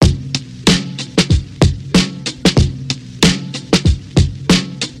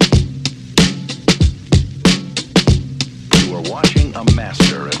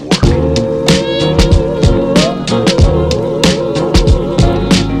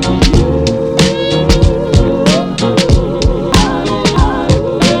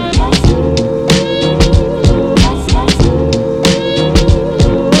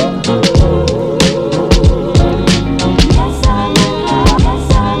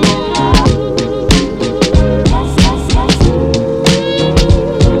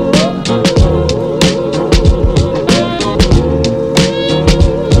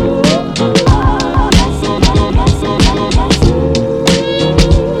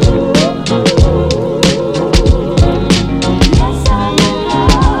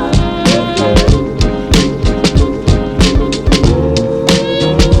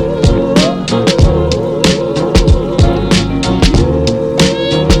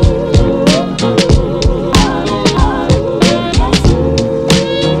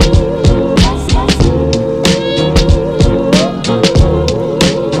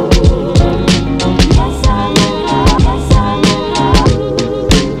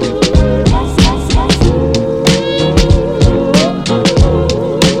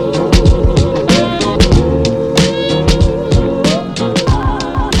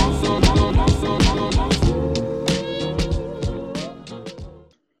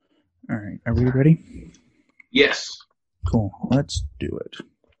All right, are we ready? Yes. Cool, let's do it.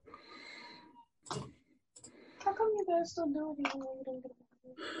 How come you guys still do it even though you don't get a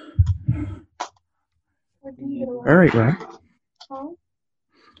bonus? Or do you get a bonus? All right, Rob. Huh?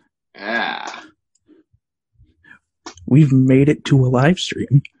 Yeah. We've made it to a live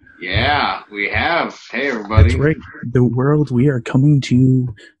stream. Yeah, we have. Hey, everybody. That's right. The world we are coming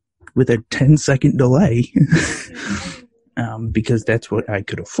to with a 10-second delay because that's what I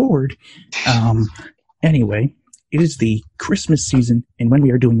could afford. Anyway, it is the Christmas season, and when we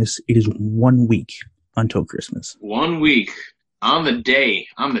are doing this, it is 1 week until Christmas. 1 week. On the day.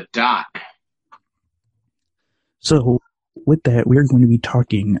 On the dot. So, with that, we are going to be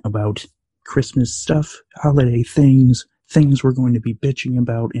talking about Christmas stuff, holiday things we're going to be bitching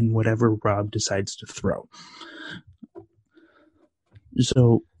about, and whatever Rob decides to throw.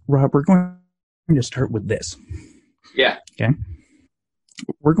 So, Rob, we're going to start with this. Yeah. Okay?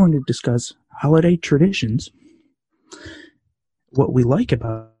 We're going to discuss holiday traditions, what we like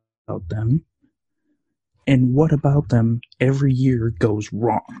about them, and what about them every year goes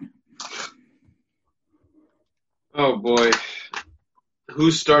wrong. Oh, boy.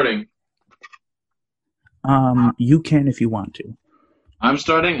 Who's starting? You can if you want to. I'm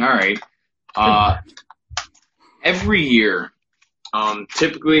starting? All right. Every year,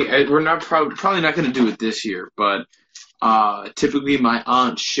 typically, we're not probably not going to do it this year, but typically my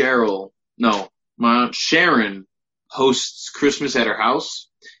Aunt Sharon hosts Christmas at her house,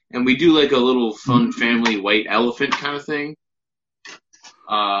 and we do like a little fun family white elephant kind of thing.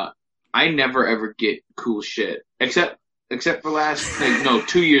 I never ever get cool shit, except for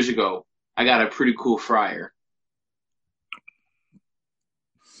 2 years ago, I got a pretty cool fryer.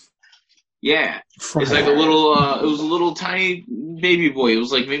 Yeah, Fryer. it's like a little. It was a little tiny baby boy. It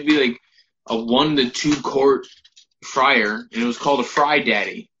was like maybe like a 1 to 2 quart fryer, and it was called a Fry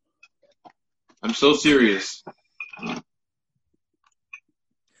Daddy. I'm so serious.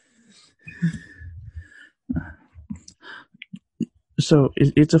 So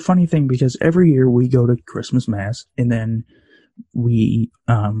it's a funny thing because every year we go to Christmas Mass, and then we,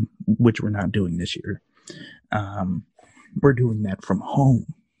 which we're not doing this year, we're doing that from home.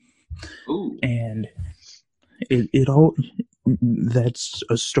 Ooh. And that's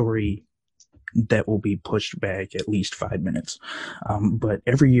a story that will be pushed back at least 5 minutes. But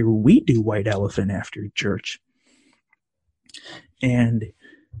every year we do White Elephant after church. And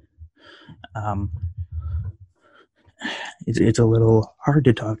it's a little hard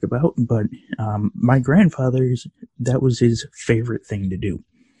to talk about, but my grandfather's, that was his favorite thing to do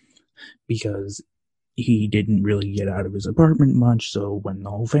because he didn't really get out of his apartment much, so when the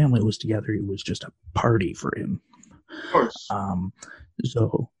whole family was together, it was just a party for him. Of course.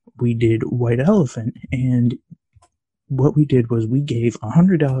 So we did White Elephant, and what we did was we gave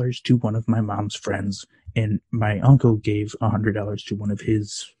 $100 to one of my mom's friends, and my uncle gave $100 to one of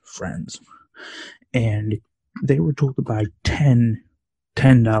his friends. And they were told to buy 10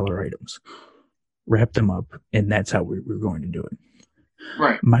 $10 items, wrap them up, and that's how we were going to do it.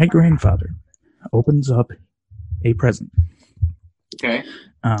 Right. My grandfather opens up a present. Okay.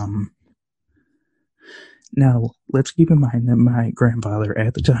 Now, let's keep in mind that my grandfather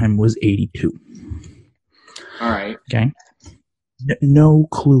at the time was 82. All right. Okay? No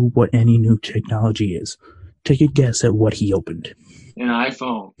clue what any new technology is. Take a guess at what he opened. An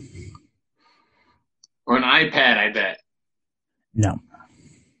iPhone. Or an iPad, I bet. No.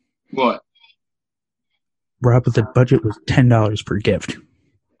 What? Rob, the budget was $10 per gift.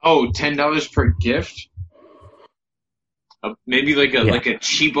 Oh, $10 per gift? Maybe like a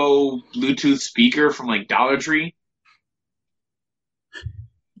cheapo Bluetooth speaker from like Dollar Tree?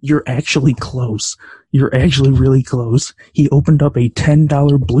 You're actually close. You're actually really close. He opened up a $10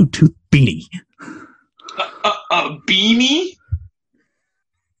 Bluetooth beanie. A beanie?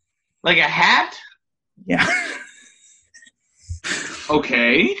 Like a hat? Yeah.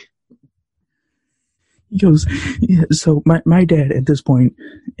 Okay. He goes, yeah, so my dad at this point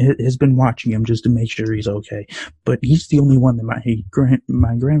has been watching him just to make sure he's okay. But he's the only one that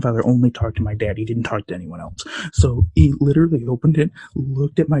my grandfather only talked to my dad. He didn't talk to anyone else. So he literally opened it,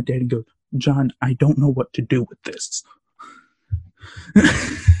 looked at my dad and goes, John, I don't know what to do with this.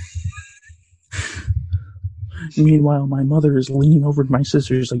 Meanwhile, my mother is leaning over to my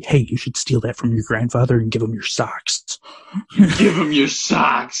sister. She's like, hey, you should steal that from your grandfather and give him your socks. Give him your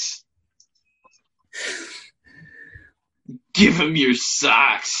socks. Give him your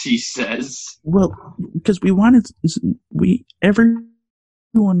socks, he says. Well, because everyone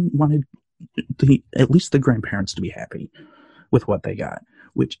wanted at least the grandparents to be happy with what they got.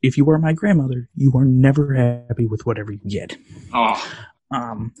 Which, if you are my grandmother, you are never happy with whatever you get. Oh.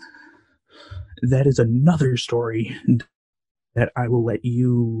 that is another story that I will let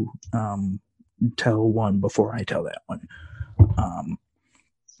you tell one before I tell that one.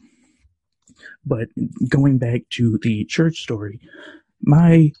 But going back to the church story,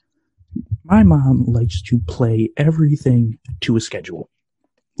 my mom likes to play everything to a schedule,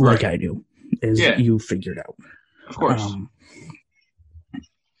 like I do, as you figured out. Of course.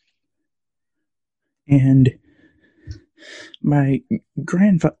 And my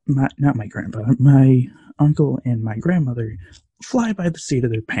uncle and my grandmother fly by the seat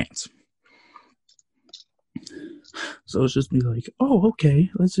of their pants. So it's just me like, oh, okay,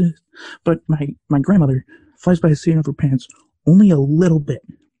 let's just. But my grandmother flies by the seat of her pants only a little bit,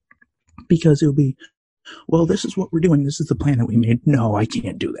 because it'll be, well, this is what we're doing. This is the plan that we made. No, I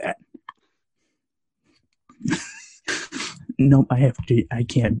can't do that. Nope, I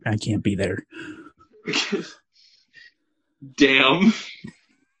can't be there. Damn.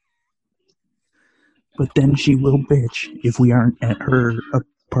 But then she will bitch if we aren't at her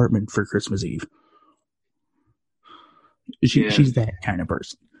apartment for Christmas Eve. She's that kind of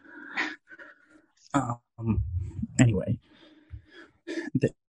person. Anyway,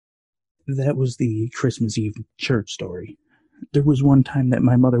 that was the Christmas Eve church story. There was one time that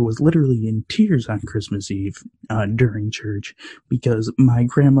my mother was literally in tears on Christmas Eve during church because my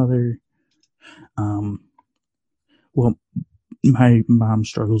grandmother, my mom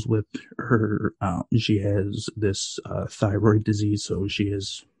struggles with her, she has this thyroid disease, so she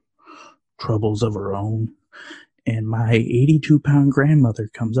has troubles of her own. And my 82-pound grandmother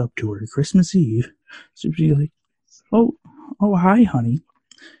comes up to her Christmas Eve. So she's like, oh, hi, honey.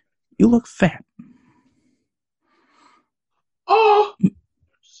 You look fat. Oh!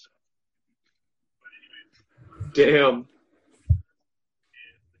 Damn.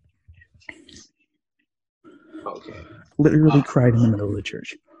 Okay. Literally cried in the middle of the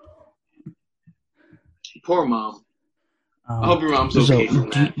church. Poor mom. I hope your mom's okay from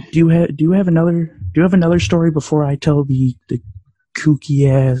that. Do you have another story before I tell the kooky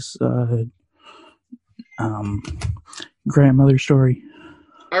ass grandmother story?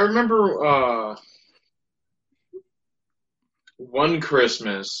 I remember one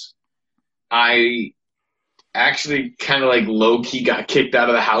Christmas I actually kind of like low key got kicked out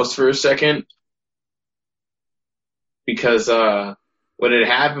of the house for a second because what had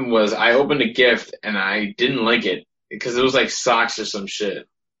happened was I opened a gift and I didn't like it. Because it was like socks or some shit.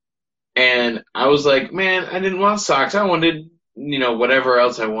 And I was like, man, I didn't want socks. I wanted, whatever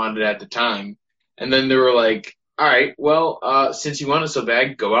else I wanted at the time. And then they were like, all right, well, since you want it so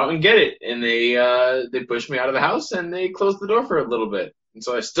bad, go out and get it. And they pushed me out of the house and they closed the door for a little bit. And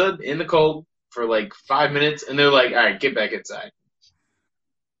so I stood in the cold for like 5 minutes and they're like, all right, get back inside.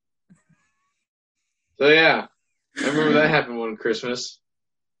 So yeah, I remember that happened one Christmas.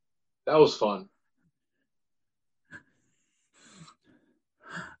 That was fun.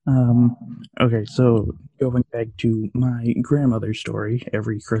 Okay, so going back to my grandmother's story,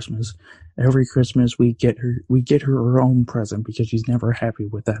 every Christmas we get her own present because she's never happy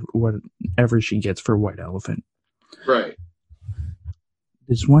with that whatever she gets for White Elephant. Right.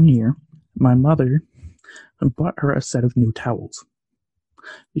 This one year, my mother bought her a set of new towels.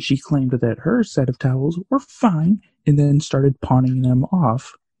 She claimed that her set of towels were fine and then started pawning them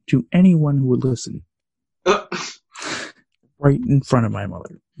off to anyone who would listen. Right in front of my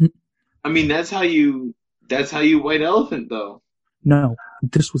mother. I mean, that's how you White Elephant, though. No,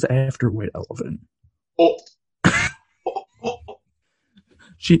 this was after White Elephant. Oh.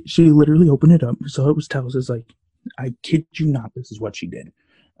 She literally opened it up, so it was towels. It's like, I kid you not, this is what she did.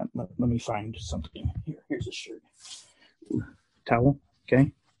 Let me find something. Here's a shirt. Towel,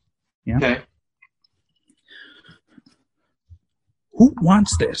 okay? Yeah. Okay. Who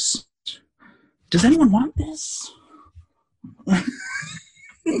wants this? Does anyone want this?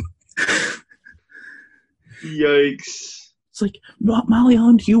 Yikes. It's like, Molly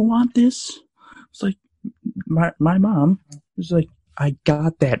Ellen, do you want this? It's like, my mom is like, I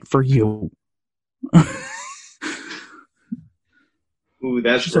got that for you. Ooh,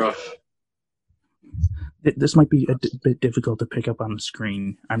 that's She's rough. This might be a bit difficult to pick up on the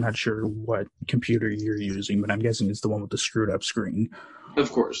screen. I'm not sure what computer you're using, but I'm guessing it's the one with the screwed up screen.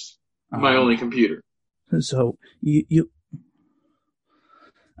 Of course. My only computer. So, you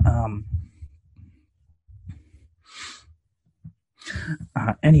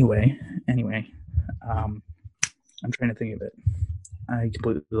anyway, I'm trying to think of it. I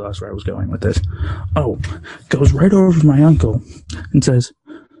completely lost where I was going with this. Oh, goes right over to my uncle and says,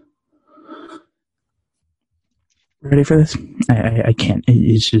 ready for this? I can't.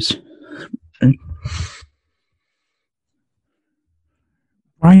 It's just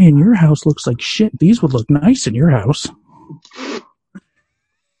Ryan, your house looks like shit. These would look nice in your house.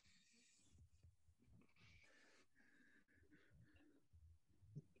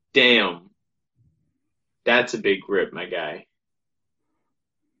 Damn. That's a big rip, my guy.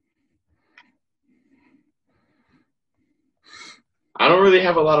 I don't really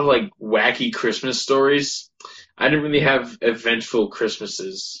have a lot of like wacky Christmas stories. I didn't really have eventful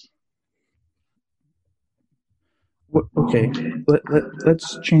Christmases. Okay,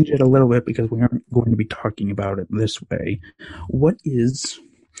 let's change it a little bit because we aren't going to be talking about it this way. What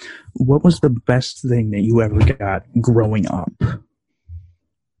was the best thing that you ever got growing up?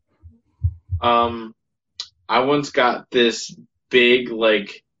 I once got this big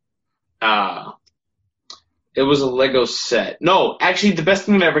like it was a Lego set. No, actually the best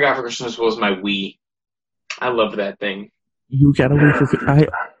thing that I ever got for Christmas was my Wii. I loved that thing. You got a Wii for I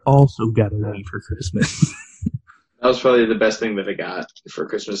also got a Wii for Christmas. That was probably the best thing that I got for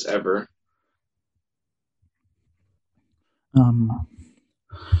Christmas ever. Let's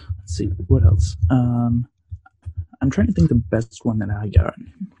see, what else? I'm trying to think the best one that I got.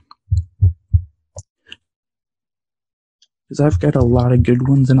 Because I've got a lot of good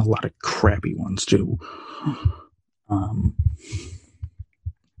ones and a lot of crappy ones too. You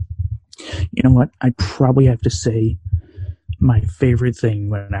know what? I'd probably have to say my favorite thing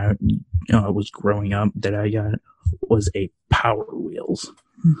when I was growing up that I got was a Power Wheels.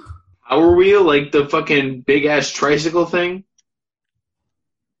 Power Wheel? Like the fucking big ass tricycle thing?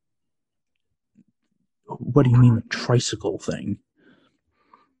 What do you mean the tricycle thing?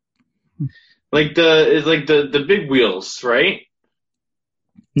 Like the big wheels, right?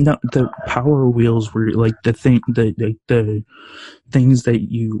 No, the Power Wheels were like the things that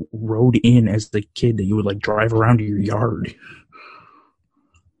you rode in as the kid that you would like drive around your yard.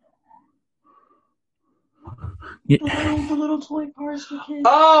 The little toy cars for kids.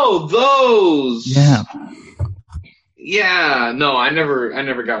 Oh, those. Yeah. Yeah. No, I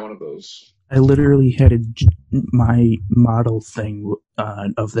never got one of those. I literally had my model thing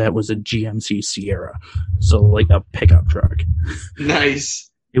of that was a GMC Sierra, so like a pickup truck. Nice.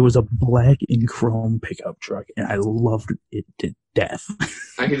 It was a black and chrome pickup truck, and I loved it to death.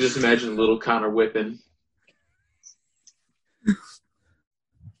 I can just imagine little Connor whipping.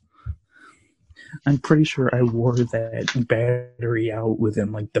 I'm pretty sure I wore that battery out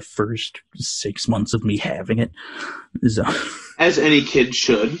within like the first 6 months of me having it. So, as any kid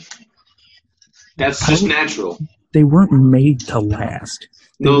should. That's just natural. They weren't made to last.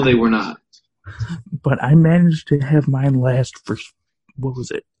 They were not. But I managed to have mine last for,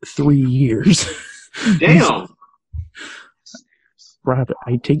 3 years. Damn. Rob,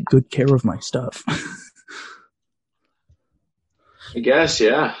 I take good care of my stuff. I guess,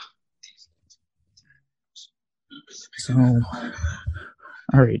 yeah. So,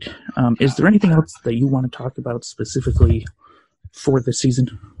 all right. Is there anything else that you want to talk about specifically for this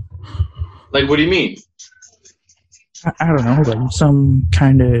season? Like, what do you mean? I don't know, like some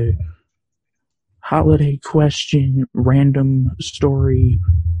kind of holiday question, random story,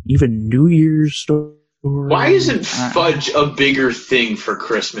 even New Year's story. Why isn't fudge a bigger thing for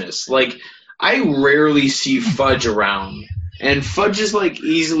Christmas? Like, I rarely see fudge around, and fudge is like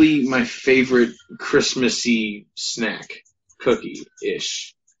easily my favorite Christmassy snack,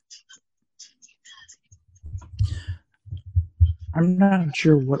 cookie-ish. I'm not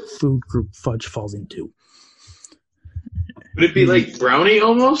sure what food group fudge falls into. Would it be like brownie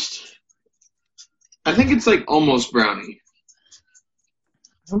almost? I think it's like almost brownie.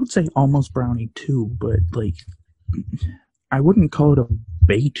 I would say almost brownie too, but like I wouldn't call it a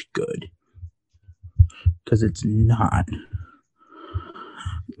baked good because it's not.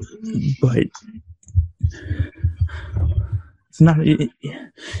 But it's not.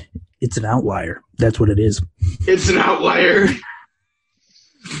 It's an outlier. That's what it is. It's an outlier.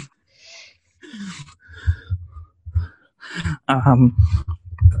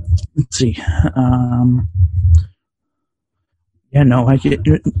 Let's see. Yeah, no, I get.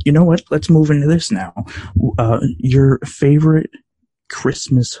 You know what? Let's move into this now. Your favorite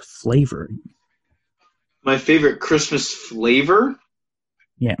Christmas flavor? My favorite Christmas flavor?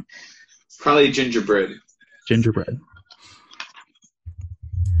 Yeah. Probably gingerbread. Gingerbread.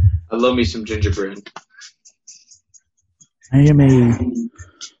 I love me some gingerbread. I am a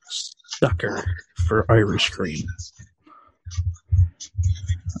sucker for Irish cream.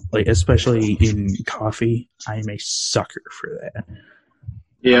 Like, especially in coffee, I am a sucker for that.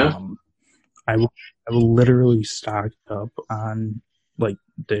 Yeah. I will literally stock up on like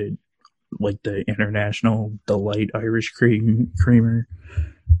the International Delight Irish creamer.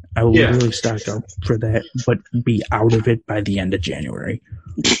 I will literally stock up for that, but be out of it by the end of January.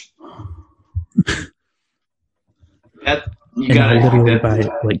 That you And gotta I'll literally that, buy it,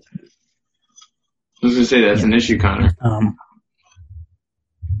 like, I was gonna say that's an issue, Connor.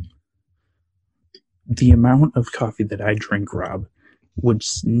 The amount of coffee that I drink, Rob, would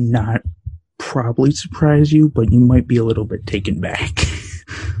not probably surprise you, but you might be a little bit taken back.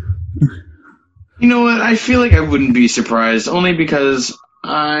 You know what? I feel like I wouldn't be surprised, only because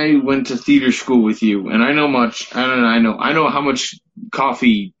I went to theater school with you, and I know much. I know how much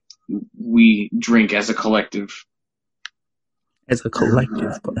coffee we drink as a collective. As a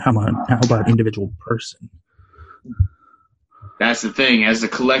collective, but how about individual person? That's the thing. As a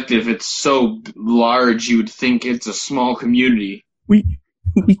collective, it's so large, you would think it's a small community. We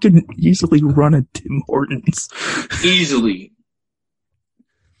can easily run a Tim Hortons. Easily.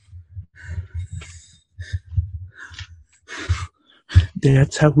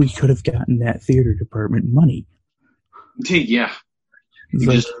 That's how we could have gotten that theater department money. Yeah. You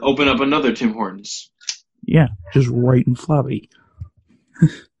Like, just open up another Tim Hortons. yeah, just right in floppy.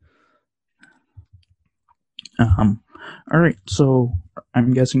 All right, so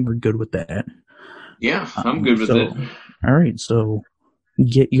I'm guessing we're good with that. Yeah, I'm good with it. All right, so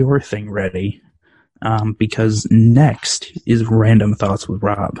get your thing ready, because next is Random Thoughts with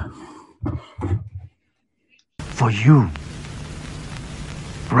Rob. For you,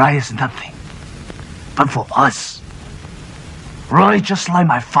 Rye is nothing. But for us, Roy just like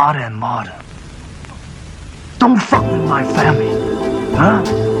my father and mother. Don't fuck with my family. Huh?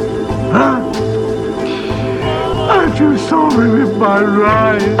 Huh? Aren't you sorry with my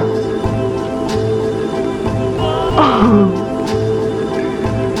Rye?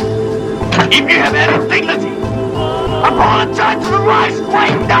 If you have any dignity, apologize to the Rice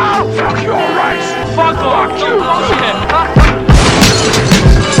right now! Fuck your Rice! Fuck off! Shoot him!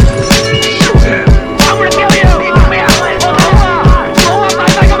 Shoot him! I'm gonna kill you! Leave me out! Blow up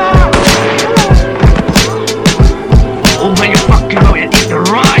like a open your fucking mouth and eat the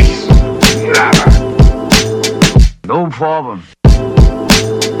rice! Never! No problem.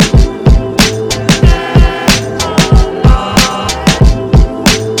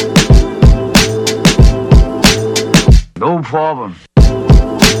 No problem.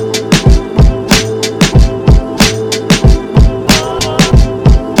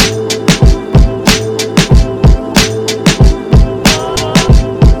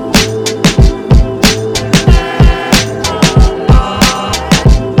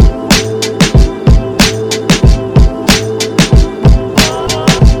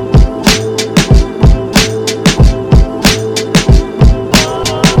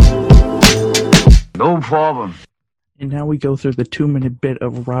 No problem. And now we go through the 2-minute bit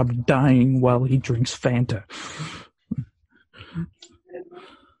of Rob dying while he drinks Fanta.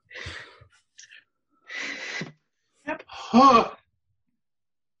 Huh.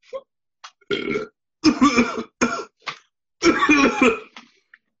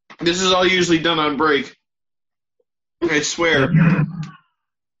 This is all usually done on break. I swear.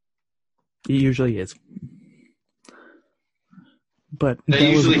 It usually is. But They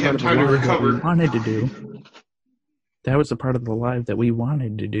that was usually the part have of the time to live that we recover. wanted to do. That was the part of the live that we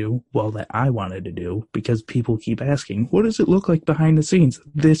wanted to do, well, that I wanted to do, because people keep asking, what does it look like behind the scenes?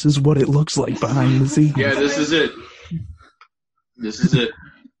 This is what it looks like behind the scenes. Yeah, this is it. This is it.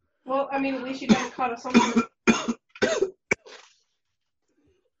 Well, I mean, at least you guys caught us something.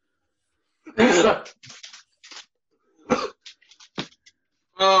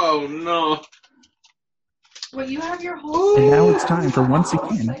 Oh, no. Well, you have your whole. And now it's time for, once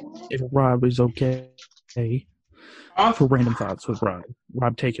again, if Rob is okay, for Random Thoughts with Rob.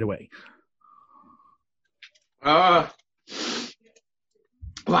 Rob, take it away. Why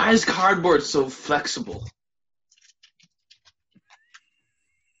is cardboard so flexible?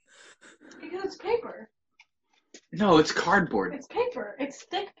 Because it's paper. No, it's cardboard. It's paper. It's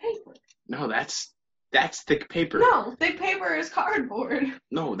thick paper. No, that's thick paper. No, thick paper is cardboard.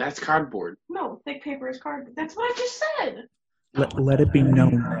 No, that's cardboard. No, thick paper is cardboard. That's what I just said. Let it be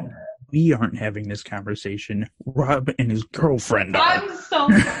known that we aren't having this conversation. Rob and his girlfriend are. I'm so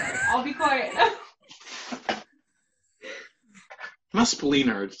sorry. I'll be quiet now. My spleen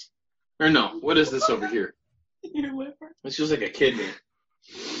hurts. Or no, what is this over here? Your liver. This feels like a kidney.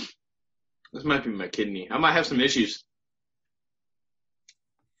 This might be my kidney. I might have some issues.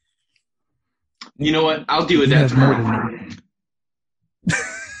 You know what? I'll deal with You that have more tomorrow. than me.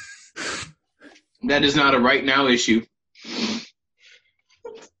 That is not a right now issue.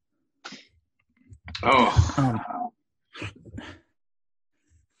 Oh.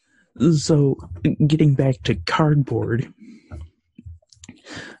 So, getting back to cardboard,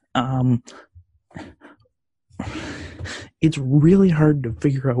 it's really hard to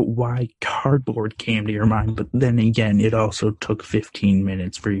figure out why cardboard came to your mind, but then again, it also took 15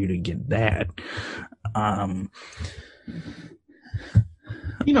 minutes for you to get that.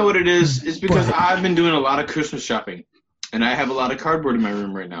 You know what it is? It's because What? I've been doing a lot of Christmas shopping, and I have a lot of cardboard in my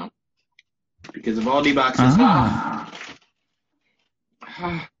room right now because of Aldi boxes.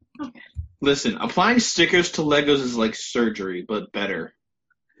 Listen, applying stickers to Legos is like surgery, but better.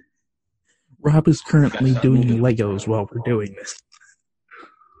 Rob is currently That's doing moving. Legos while we're doing this.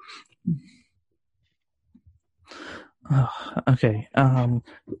 Okay.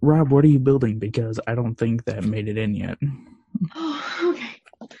 Rob, what are you building? Because I don't think that made it in yet. Oh, okay.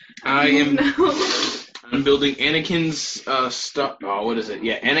 I'm No. building Anakin's what is it?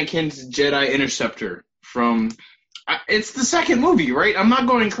 Yeah, Anakin's Jedi Interceptor from. It's the second movie, right? I'm not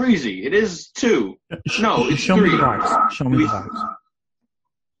going crazy. It is 2. No, it's Show 3. me the box. Show me the box.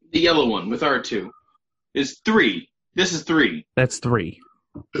 The yellow one with R2 is 3. This is 3. That's 3.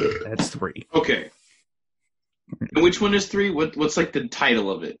 That's 3. Okay. And which one is 3? What's like the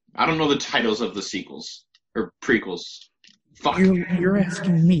title of it? I don't know the titles of the sequels or prequels. Fuck. You're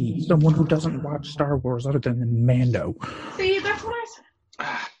asking me, someone who doesn't watch Star Wars other than Mando. See, that's what I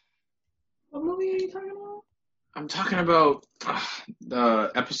said. What movie are you talking about? I'm talking about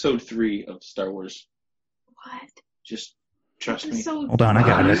the episode 3 of Star Wars. What? Just trust me. Episode Hold on, I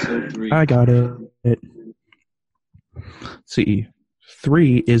got it. Episode 3. I got it. See,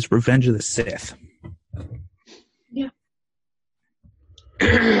 3 is Revenge of the Sith. Yeah.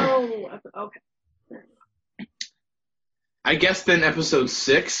 Oh, okay. I guess then episode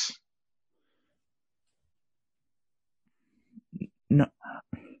 6. No.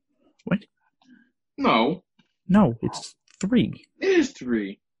 What? No, No, it's 3. it is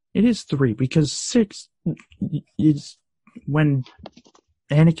 3. It is 3 because 6 is when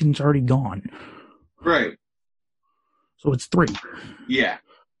Anakin's already gone. Right. So it's 3. Yeah.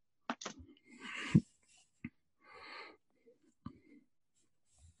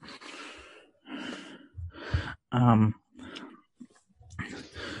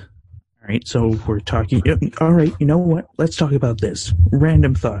 All right, so we're talking. All right, you know what? Let's talk about this.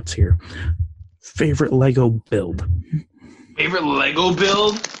 Random thoughts here. Favorite Lego build? Favorite Lego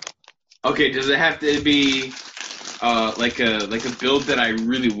build? Okay, does it have to be like a build that I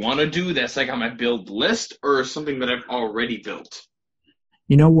really want to do that's like on my build list, or something that I've already built?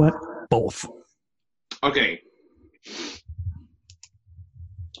 You know what? Both. Okay.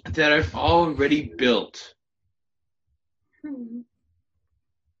 That I've already built.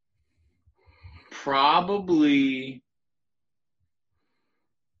 Probably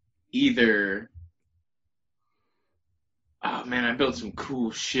either. Oh man, I built some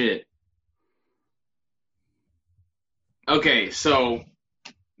cool shit. Okay, so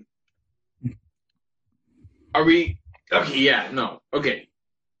are we? Okay, yeah, no, okay.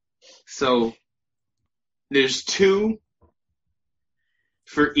 So there's 2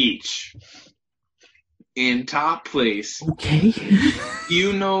 for each. In top place, Okay.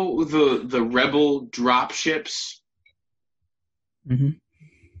 you know the Rebel dropships Mm-hmm.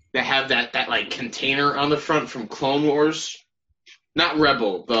 that have that like container on the front from Clone Wars? Not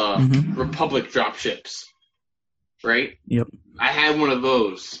Rebel, the Mhm. Republic dropships. Right? Yep. I had one of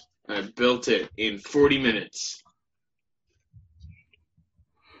those. And I built it in 40 minutes.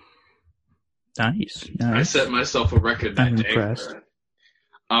 Nice. I set myself a record that I'm day. impressed.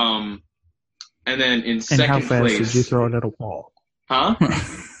 And then in And second how fast place, did you throw it at a wall? huh?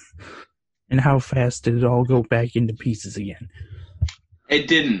 And how fast did it all go back into pieces again? It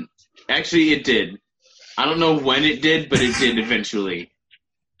didn't. Actually, it did. I don't know when it did, but it did eventually.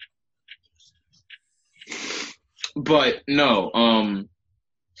 But no, and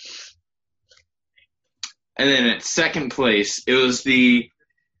then at second place, it was this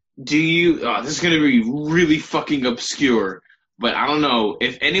is going to be really fucking obscure, but I don't know.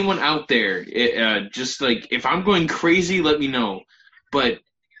 If anyone out there, just like, if I'm going crazy, let me know. But,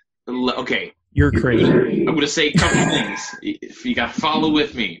 okay. You're crazy. I'm going to say a couple things. If you got to follow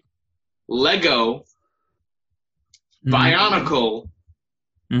with me. Lego, Mhm. Bionicle,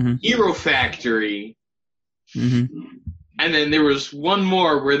 Mm-hmm. Hero Factory, Mm-hmm. and then there was one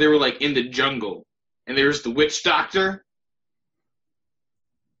more where they were like in the jungle, and there was the Witch Doctor.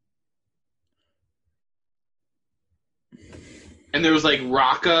 And there was like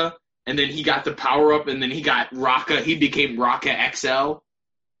Raka, and then he got the power up, and then he got Raka. He became Raka XL.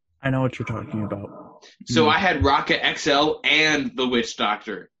 I know what you're talking about. So I had Raka XL and the Witch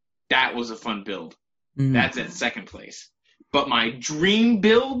Doctor. That was a fun build. Mhm. That's at second place. But my dream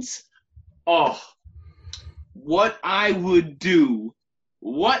builds, what I would do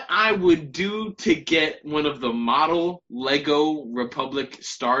what I would do to get one of the model Lego Republic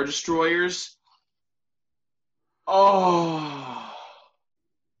Star Destroyers. Oh,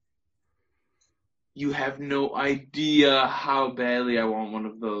 you have no idea how badly I want one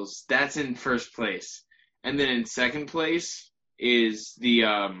of those. That's in first place. And then in second place is the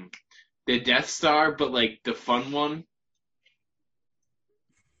Death Star, but like the fun one.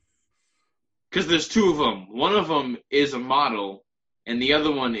 Because there's two of them. One of them is a model, and the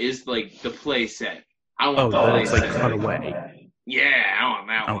other one is like the play set. I want the play it's set. like cut away. Yeah, I want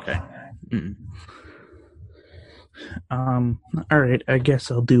that one. Okay. All right, I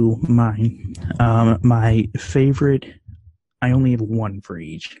guess I'll do mine. My favorite, I only have one for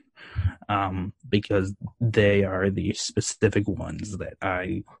each, because they are the specific ones that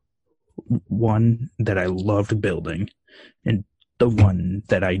I loved building, and the one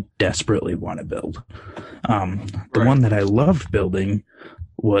that I desperately want to build. The one that I loved building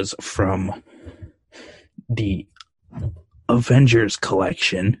was from the Avengers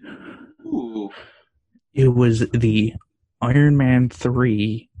collection. Ooh. It was the Iron Man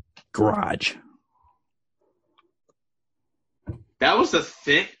 3 garage. That was a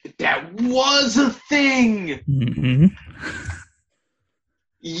thing. That was a thing. Mm-hmm.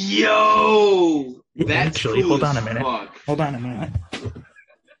 Yo, that's Actually, cool hold on as a minute. fuck. Hold on a minute.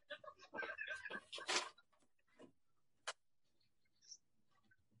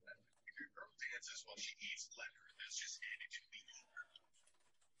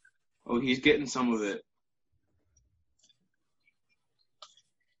 Oh, he's getting some of it.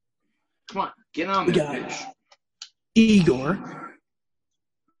 Come on, get on there, bitch. Igor.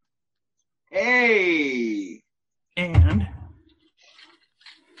 Hey. And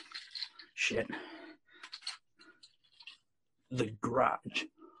shit. The garage.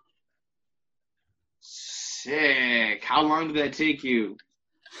 Sick. How long did that take you?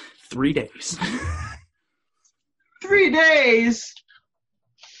 3 days. 3 days?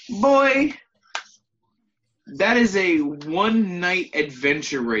 Boy, that is a one-night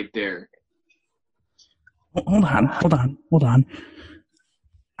adventure right there. Hold on.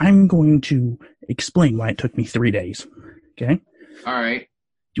 I'm going to explain why it took me 3 days. Okay? All right.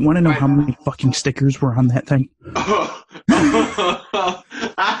 Do you want to know how many fucking stickers were on that thing?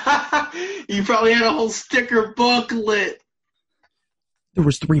 You probably had a whole sticker booklet. There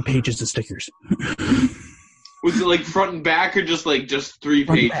was 3 pages of stickers. Was it like front and back or just 3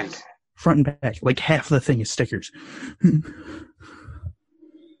 pages? Front and back. Like half the thing is stickers.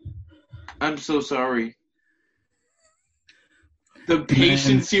 I'm so sorry. The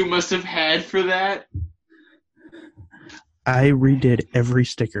patience you must have had for that. I redid every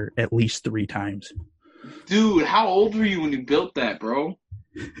sticker at least 3 times. Dude, how old were you when you built that, bro?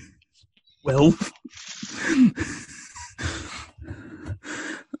 12.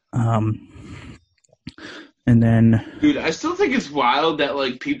 And then, dude, I still think it's wild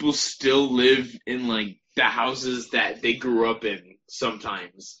that people still live in the houses that they grew up in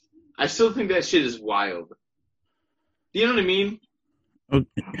sometimes. I still think that shit is wild. You know what I mean?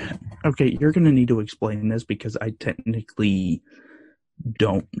 Okay, you're going to need to explain this because I technically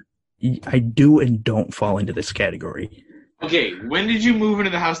don't. I do and don't fall into this category. Okay, when did you move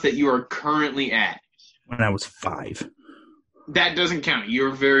into the house that you are currently at? When I was 5. That doesn't count.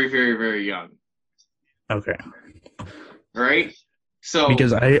 You're very, very, very young. Okay. Right? So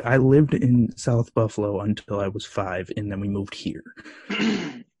because I lived in South Buffalo until I was 5, and then we moved here.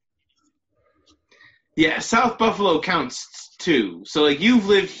 Yeah, South Buffalo counts too. So you've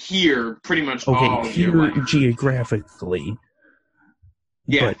lived here pretty much all of your life. Geographically.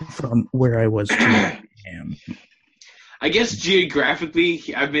 Yeah. But from where I was to where I am. I guess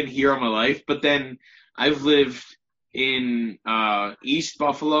geographically I've been here all my life, but then I've lived in East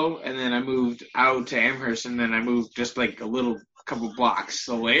Buffalo, and then I moved out to Amherst, and then I moved just a couple blocks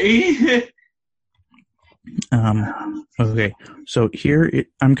away. Okay, so here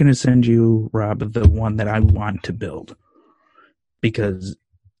I'm going to send you, Rob, the one that I want to build, because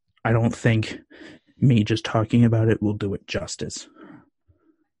I don't think me just talking about it will do it justice.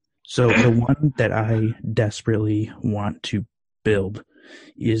 So the one that I desperately want to build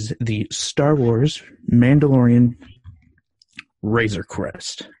is the Star Wars Mandalorian Razor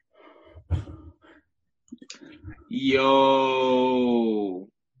Crest. Yo.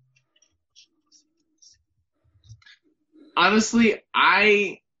 Honestly,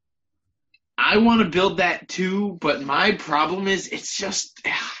 I want to build that too, but my problem is it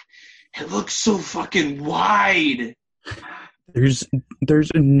looks so fucking wide. There's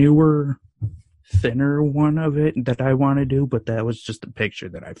a newer, thinner one of it that I want to do, but that was just a picture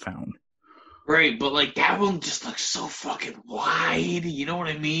that I found. great, but like that one just looks so fucking wide. You know what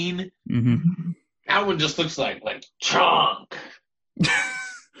I mean? Mm-hmm. That one just looks like chunk,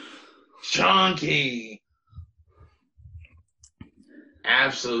 chunky.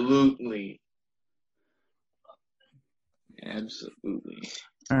 Absolutely.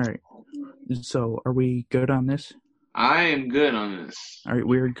 All right. So, are we good on this? I am good on this. All right,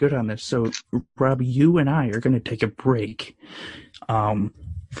 we're good on this. So, Robbie, you and I are going to take a break.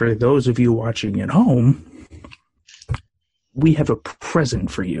 For those of you watching at home, we have a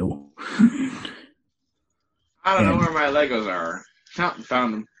present for you. I don't know where my Legos are. Oh,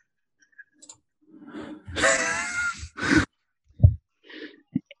 found them.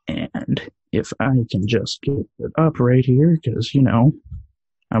 And if I can just get it up right here, because, you know,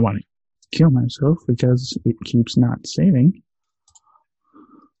 I want to kill myself because it keeps not saving.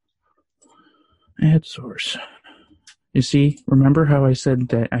 Add source. You see, remember how I said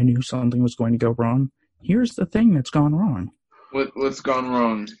that I knew something was going to go wrong? Here's the thing that's gone wrong. What's gone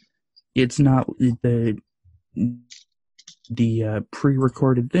wrong? It's not the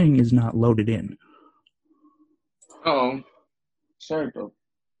pre-recorded thing is not loaded in. Oh, sorry, Bill.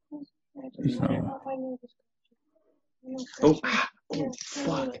 So,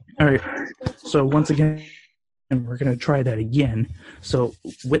 Fuck. all right. So once again, and we're going to try that again. So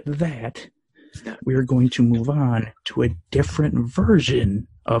with that, we're going to move on to a different version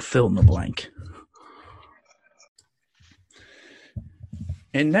of Fill in the Blank.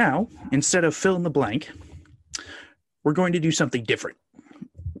 And now, instead of fill in the blank, we're going to do something different.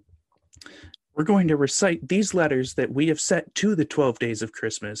 We're going to recite these letters that we have set to the 12 days of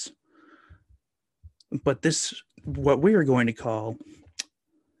Christmas. But this, what we are going to call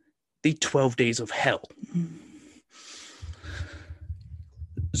the 12 days of hell.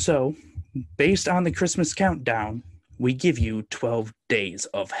 So, based on the Christmas countdown, we give you 12 days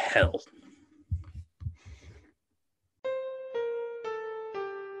of hell.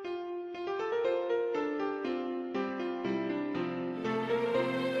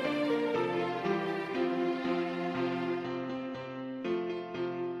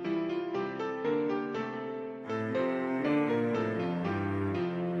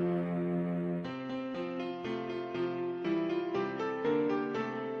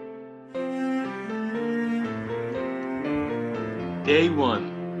 Day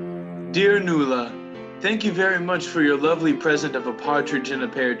 1. Dear Nuala, thank you very much for your lovely present of a partridge in a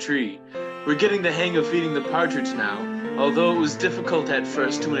pear tree. We're getting the hang of feeding the partridge now, although it was difficult at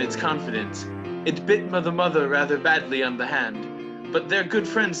first to win its confidence. It bit Mother rather badly on the hand, but they're good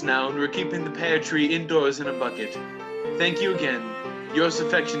friends now and we're keeping the pear tree indoors in a bucket. Thank you again. Yours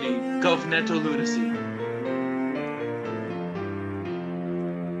affectionately, Govnetto Lunacy.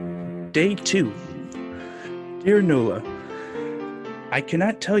 Day 2. Dear Nuala, I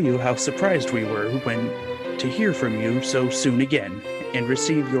cannot tell you how surprised we were to hear from you so soon again and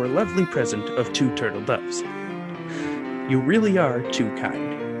receive your lovely present of 2 turtle doves. You really are too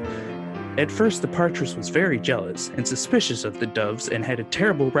kind. At first, the partridge was very jealous and suspicious of the doves and had a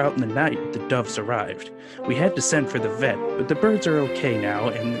terrible rout in the night the doves arrived. We had to send for the vet, but the birds are okay now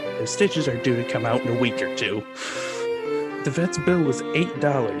and the stitches are due to come out in a week or 2. The vet's bill was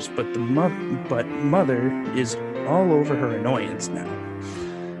 $8, but Mother is all over her annoyance now.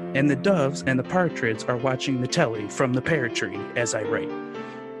 And the doves and the partridge are watching the telly from the pear tree as I write.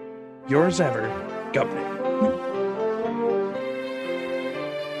 Yours ever, Governor.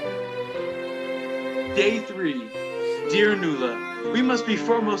 Day 3. Dear Nuala, we must be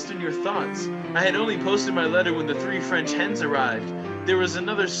foremost in your thoughts. I had only posted my letter when the 3 French hens arrived. There was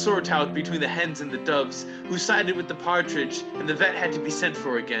another sort out between the hens and the doves, who sided with the partridge, and the vet had to be sent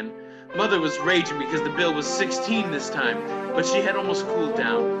for again. Mother was raging because the bill was 16 this time, but she had almost cooled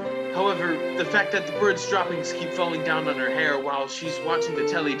down. However, the fact that the bird's droppings keep falling down on her hair while she's watching the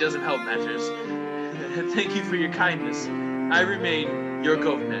telly doesn't help matters. Thank you for your kindness. I remain your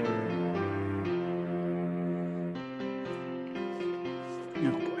Govnet.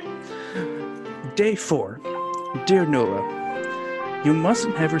 Oh boy. Day 4. Dear Nuala, you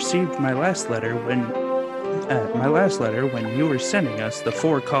mustn't have received my last letter when you were sending us the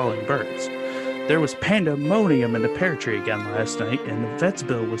 4 calling birds. There was pandemonium in the pear tree again last night, and the vet's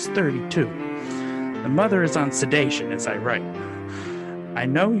bill was $32. The mother is on sedation as I write. I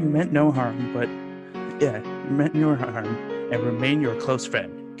know you meant no harm, but you meant no harm, and remain your close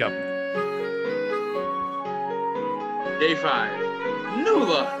friend, Governor. Day 5.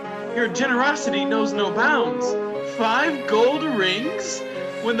 Nuala, your generosity knows no bounds. 5 gold rings?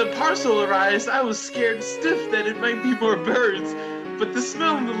 When the parcel arrived, I was scared stiff that it might be more birds, but the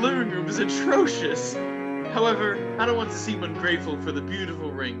smell in the living room is atrocious. However, I don't want to seem ungrateful for the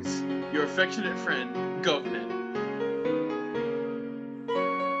beautiful rings. Your affectionate friend, Govnet.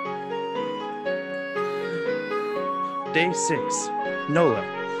 Day 6. Nola,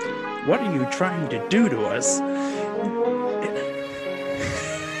 what are you trying to do to us?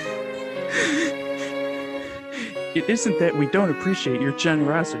 It isn't that we don't appreciate your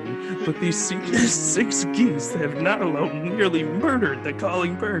generosity, but these 6 geese have not alone nearly murdered the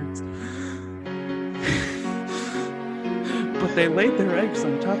calling birds. But they laid their eggs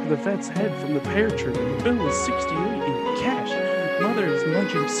on top of the vet's head from the pear tree, and the bill was 68 in cash. Mother is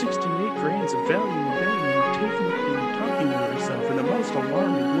munching 68 grains of value a day and talking to herself in the most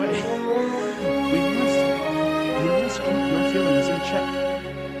alarming way. We must keep your feelings in check.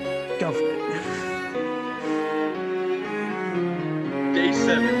 Government. Day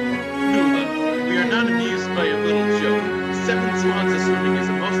 7. Nula, we are not amused by your little joke. 7 swans a swimming is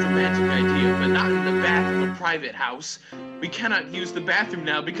a most romantic idea, but not in the bath of a private house. We cannot use the bathroom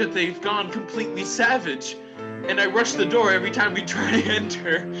now because they've gone completely savage. And I rush the door every time we try to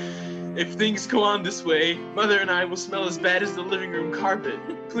enter. If things go on this way, Mother and I will smell as bad as the living room carpet.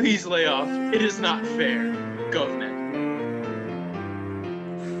 Please lay off. It is not fair. Govnet.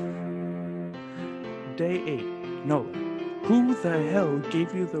 Day 8. Nola, who the hell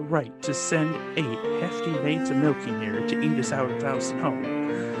gave you the right to send 8 hefty maids of milking here to eat us out of house and home?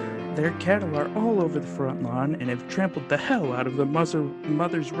 Their cattle are all over the front lawn and have trampled the hell out of the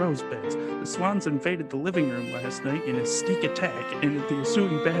mother's rose beds. The swans invaded the living room last night in a sneak attack, and the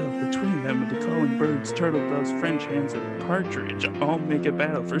ensuing battle between them and the calling birds, turtle doves, French hens, and partridge all make a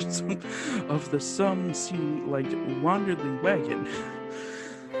battle for some seem like wanderly wagon.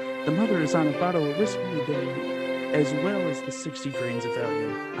 The mother is on a bottle of whiskey a day, as well as the 60 grains of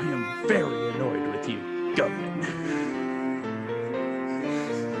value. I am very annoyed with you, government.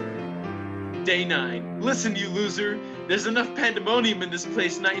 Day 9. Listen, you loser. There's enough pandemonium in this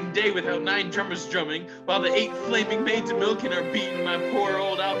place night and day without 9 drummers drumming, while the 8 flaming maids of milking are beating my poor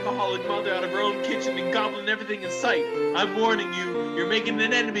old alcoholic mother out of her own kitchen and gobbling everything in sight. I'm warning you, you're making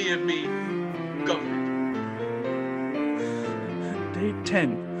an enemy of me. Government. Day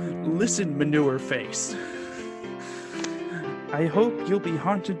 10. Listen, manure face. I hope you'll be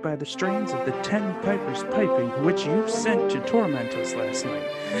haunted by the strains of the 10 pipers piping which you sent to torment us last night.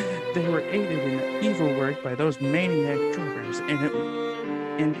 They were aided in evil work by those maniac drummers,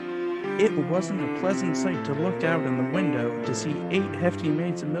 and it wasn't a pleasant sight to look out in the window to see 8 hefty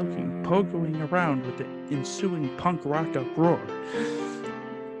maids of milking pogoing around with the ensuing punk rock uproar.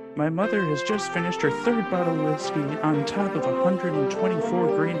 My mother has just finished her 3rd bottle of whiskey on top of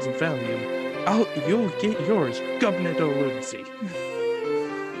 124 grains of value. You'll get yours, Government of Lunacy.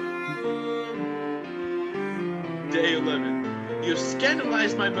 Day 11. You have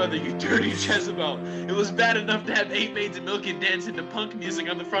scandalized my mother, you dirty Jezebel. It was bad enough to have 8 maids of milking dance into punk music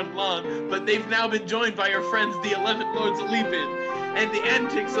on the front lawn, but they've now been joined by your friends, the 11 Lords of Leapin, and the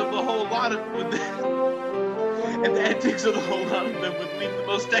antics of the whole lot of them would leave the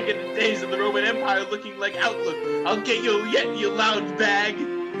most decadent days of the Roman Empire looking like Outlook. I'll get you yet, you loud bag.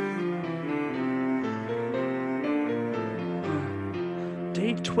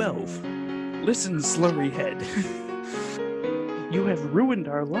 Day 12. Listen, slurry head. You have ruined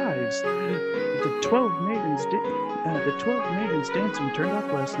our lives. The 12 maidens dancing turned up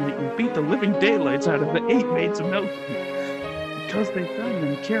last night and beat the living daylights out of the 8 maids of milking, because they found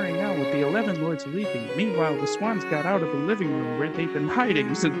them carrying on with the 11 lords of leaping. Meanwhile, the swans got out of the living room where they've been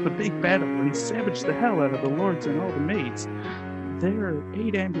hiding since the big battle and savaged the hell out of the lords and all the maids. There are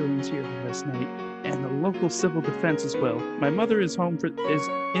 8 ambulances here last night, and the local civil defense as well. My mother is in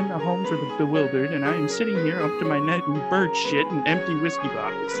the home for the bewildered, and I am sitting here up to my neck in bird shit and empty whiskey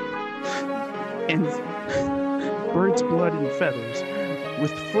bottles, and bird's blood and feathers,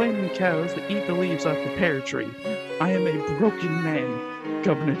 with flaming cows that eat the leaves off the pear tree. I am a broken man,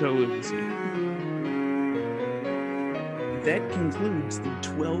 Governor Lunacy. That concludes the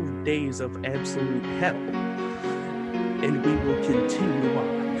 12 days of absolute hell, and we will continue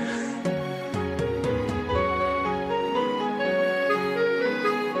on.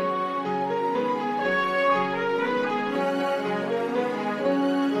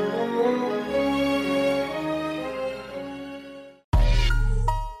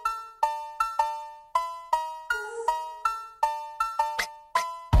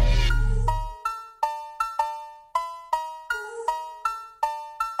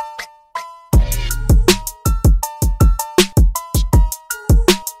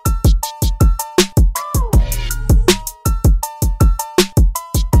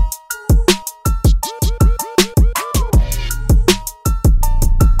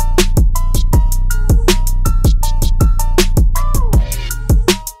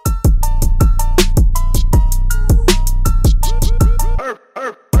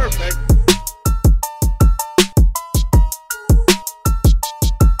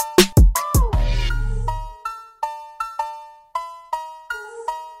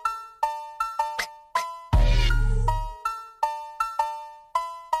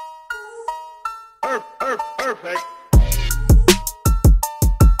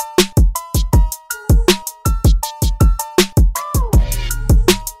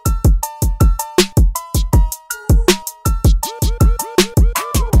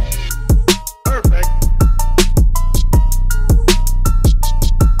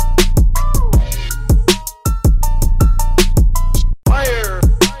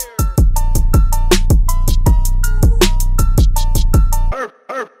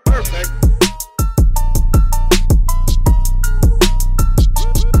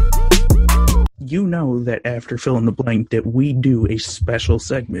 you know that after fill in the blank that we do a special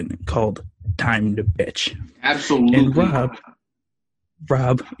segment called Time to Bitch. Absolutely. And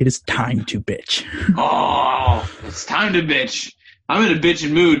Rob, it is time to bitch. Oh, it's time to bitch. I'm in a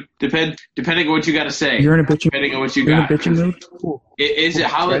bitching mood, depending on what you got to say. You're in a bitching Depending on what you You're got. in a bitching mood? Cool. Is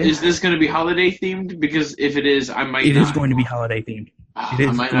this going to be holiday themed? Because if it is, I might It not. is going to be holiday themed. Oh, It is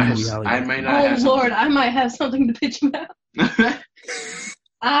I might going not to be have, holiday. I might not Oh have Lord, I might have something to pitch about. something.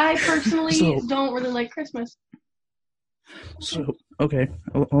 I personally So- don't really like Christmas. So, okay,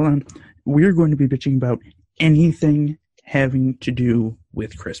 hold on. We're going to be bitching about anything having to do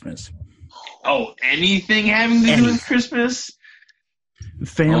with Christmas. Oh, anything having to do with Christmas?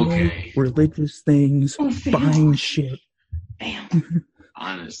 Family, Okay. religious things, Oh, family. buying shit, Damn.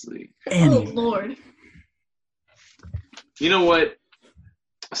 Honestly. Oh anything. Lord. You know what?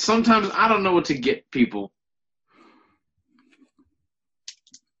 Sometimes I don't know what to get people.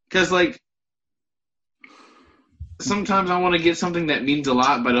 Because, like, sometimes I want to get something that means a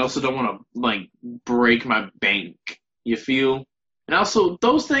lot, but I also don't want to, like, break my bank. You feel? And also,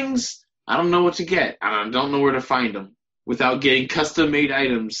 those things, I don't know what to get. I don't know where to find them without getting custom-made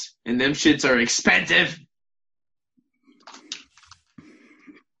items. And them shits are expensive.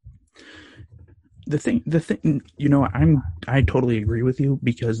 The thing, you know, I totally agree with you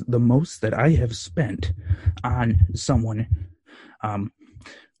because the most that I have spent on someone,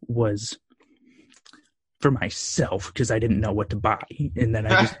 was for myself because I didn't know what to buy, and then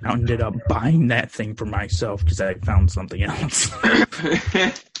I just ended up buying that thing for myself because I found something else.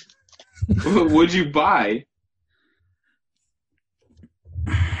 What'd you buy?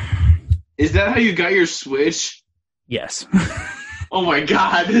 Is that how you got your Switch? Yes. Oh my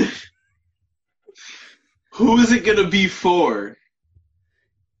god. Who is it gonna be for?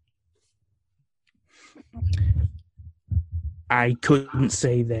 I couldn't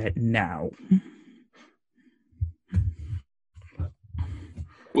say that now.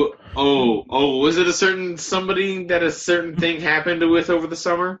 Well, was it somebody that a certain thing happened with over the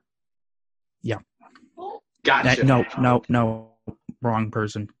summer? Yeah. Gotcha. No. Wrong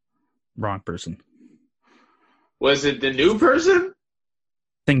person. Was it the new person?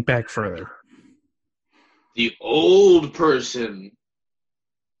 Think back further. The old person.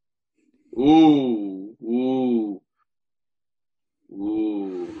 Ooh.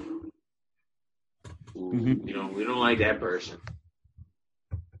 Mhm. You know, we don't like that person.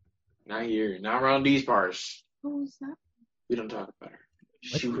 Not here. Not around these parts. What was that? We don't talk about her.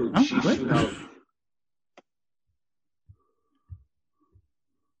 What? Shoot What? out.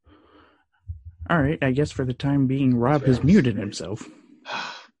 All right, I guess for the time being, Rob has muted himself.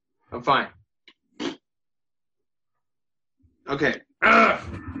 I'm fine. Okay. Ugh.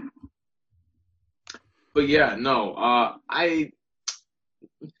 But yeah, no.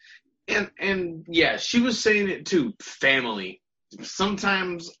 And yeah, she was saying it too. Family.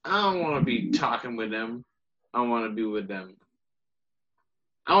 Sometimes I don't want to be talking with them. I want to be with them.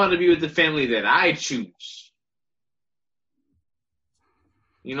 I want to be with the family that I choose.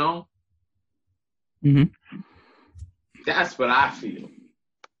 You know? Mm-hmm. That's what I feel.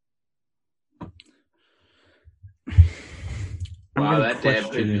 Wow, that dad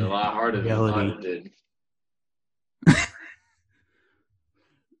hit me a lot harder than I thought it did.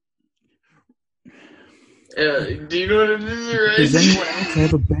 Do you know what it is, right? Does anyone else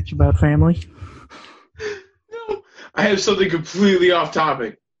have a bitch about family? No. I have something completely off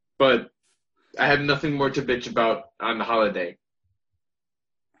topic, but I have nothing more to bitch about on the holiday.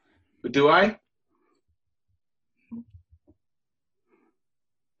 But do I?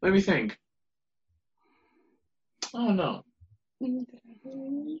 Let me think. Oh, no.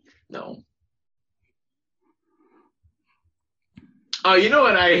 No. Oh, you know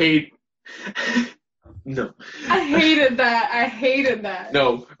what I hate? No. I hated that.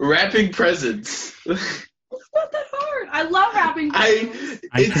 No, wrapping presents. It's not that hard. I love wrapping presents.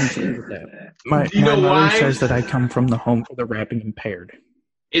 I can agree with that. My You know mother why? says that I come from the home for the wrapping impaired.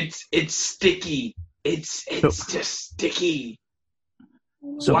 It's sticky. It's just sticky.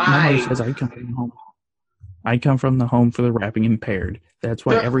 So Why? my mother says I come from the home. I come from the home for the wrapping impaired. That's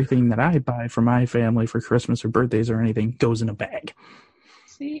why everything that I buy for my family for Christmas or birthdays or anything goes in a bag.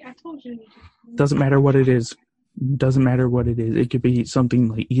 See, I told you. Doesn't matter what it is. Doesn't matter what it is. It could be something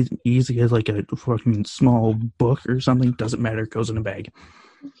like easy as like a fucking small book or something. Doesn't matter. It goes in a bag.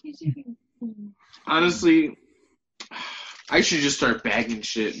 Honestly, I should just start bagging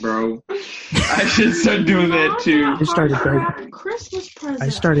shit, bro. I should start doing that too. Christmas presents. I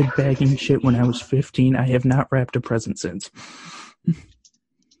started bagging shit when I was 15. I have not wrapped a present since.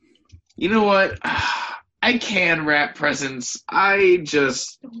 You know what? I can wrap presents. I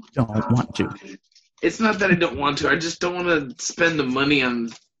just Don't want to. it's not that I don't want to. I just don't want to spend the money on,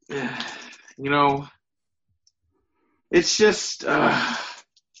 it's just, and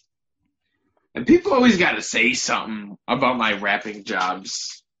people always got to say something about my rapping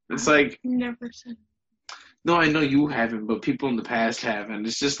jobs. It's like, Never said. no, I know you haven't, but people in the past have. And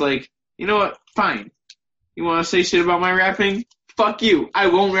it's just like, you know what? Fine. You want to say shit about my rapping? Fuck you. I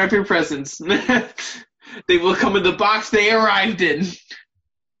won't wrap your presents. They will come in the box they arrived in.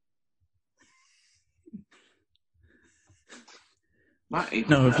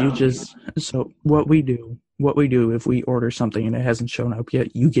 No, if you just so what we do if we order something and it hasn't shown up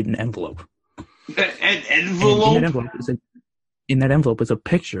yet, you get an envelope. An And envelope? in that envelope is a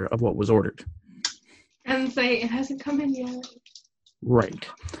picture of what was ordered. And say it hasn't come in yet. Right.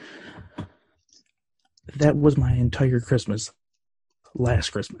 That was my entire Christmas. Last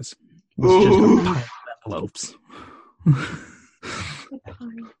Christmas was just Ooh. a pile of envelopes. Good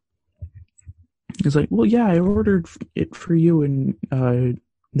time. It's like, well, yeah, I ordered it for you in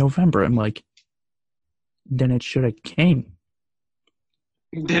November. I'm like, then it should have came.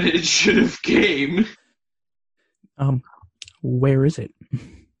 Then it should have came. Where is it?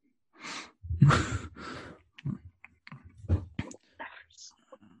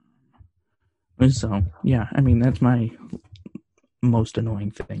 So, yeah, I mean, that's my most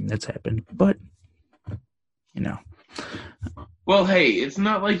annoying thing that's happened. But, you know. Well, hey, it's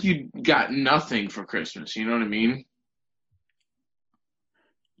not like you got nothing for Christmas, you know what I mean?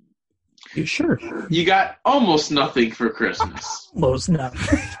 Sure. You got almost nothing for Christmas. Almost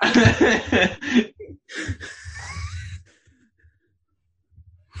nothing.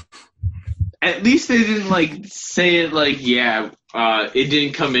 At least they didn't, like, say it like, yeah, it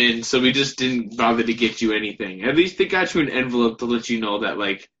didn't come in, so we just didn't bother to get you anything. At least they got you an envelope to let you know that,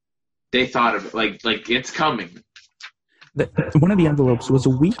 like, they thought of it, like it's coming. One of the envelopes was a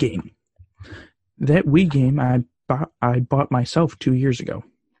Wii game. That Wii game I bought myself 2 years ago.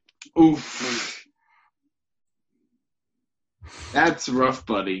 Oof. That's rough,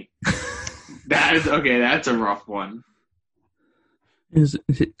 buddy. That's a rough one.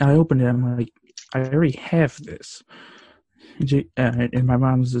 I opened it, I'm like, I already have this. And my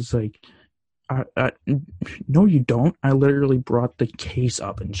mom's just like, no, you don't. I literally brought the case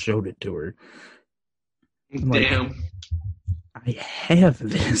up and showed it to her. Damn. I have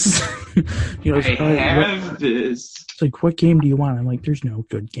this. I have this. It's like, what game do you want? I'm like, there's no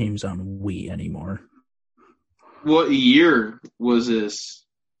good games on Wii anymore. What year was this?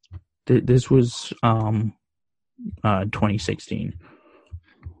 This was 2016.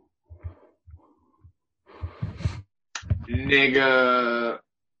 Nigga.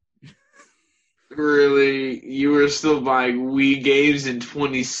 Really? You were still buying Wii games in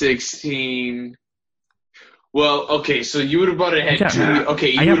 2016? Well, okay, so you would have bought it ahead. You would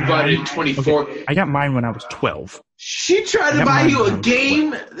have bought it in 24. Okay, I got mine when I was 12. She tried to buy you a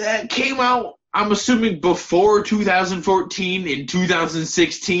game that came out, I'm assuming, before 2014 in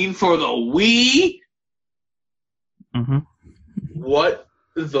 2016 for the Wii? Mm-hmm. What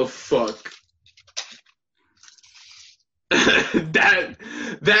the fuck? That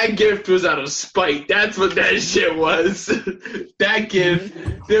gift was out of spite. That's what that shit was. That gift,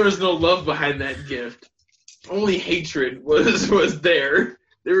 there was no love behind that gift. Only hatred was there.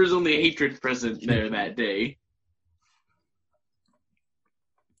 There was only hatred present there that day.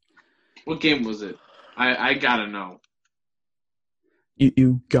 What game was it? I gotta know.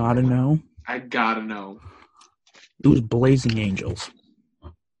 You gotta know? I gotta know. It was Blazing Angels.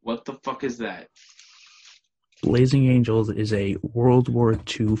 What the fuck is that? Blazing Angels is a World War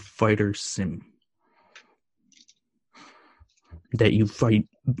II fighter sim that you fight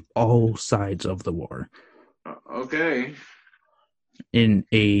all sides of the war Okay. in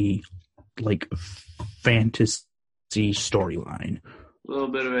a fantasy storyline. A little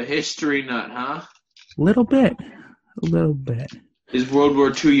bit of a history nut, huh? A little bit. Is World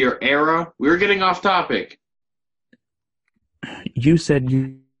War II your era? We were getting off topic. You said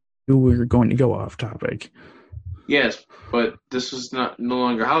you were going to go off topic. Yes, but this was no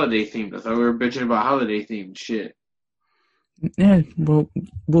longer holiday themed. I thought we were bitching about holiday themed shit. Yeah, well,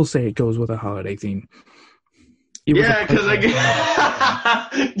 we'll say it goes with a holiday theme. Yeah, because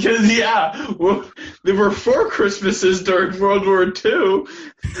well, there were 4 Christmases during World War II.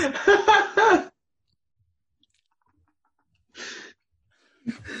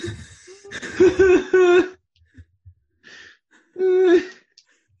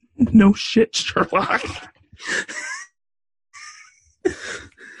 No shit, Sherlock.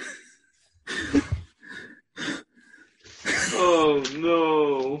 Oh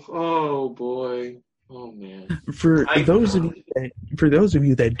no! Oh boy! Oh man. For those of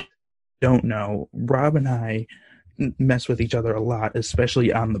you that don't know, Rob and I mess with each other a lot,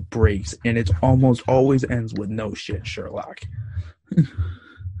 especially on the breaks, and it almost always ends with no shit, Sherlock.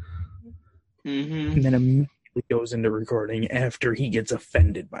 Mm-hmm. And then immediately goes into recording after he gets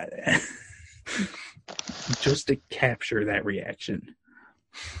offended by that. Just to capture that reaction.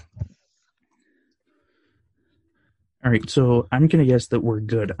 All right, so I'm going to guess that we're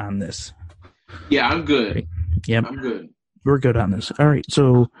good on this. Yeah, I'm good. Right. Yep. I'm good. We're good on this. All right,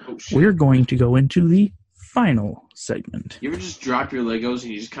 so we're going to go into the final segment. You ever just drop your Legos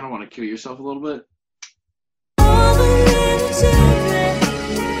and you just kind of want to kill yourself a little bit? All the little children,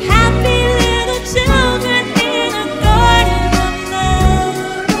 happy little children in a garden of love.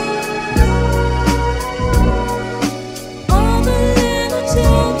 All the little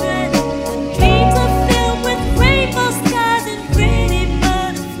children, the dreams are filled with rainbow skies and pretty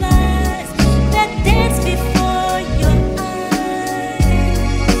butterflies that dance before your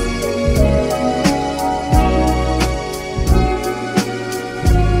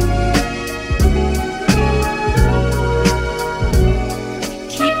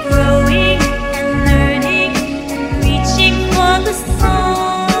keep growing and learning and reaching for the stars.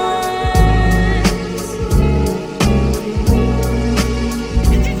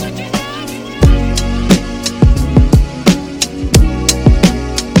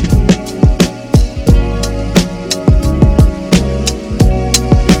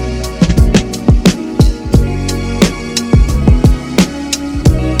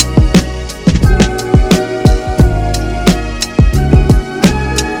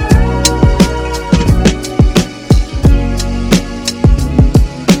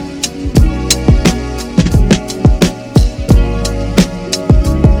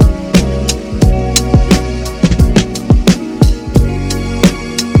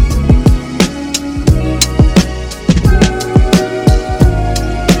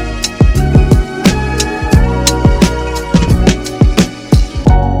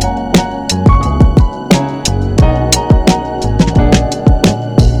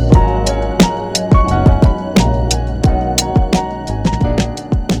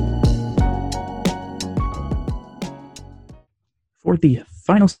 For the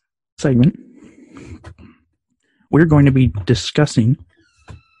final segment, we're going to be discussing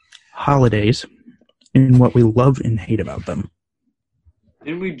holidays and what we love and hate about them.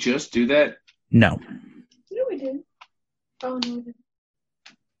 Didn't we just do that? No. No, we did. Oh, no, we didn't.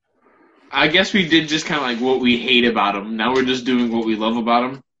 I guess we did just kind of like what we hate about them. Now we're just doing what we love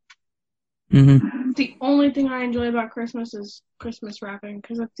about them. Mm-hmm. The only thing I enjoy about Christmas is Christmas wrapping,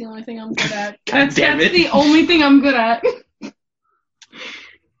 because that's the only thing I'm good at. God damn That's it. the only thing I'm good at.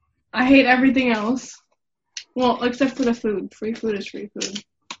 I hate everything else. Well, except for the food. Free food is free food.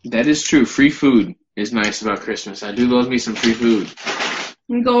 That is true. Free food is nice about Christmas. I do love me some free food.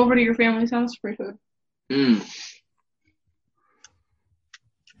 You go over to your family's house, free food. Mm.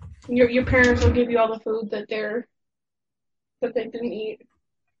 Your parents will give you all the food that they didn't eat.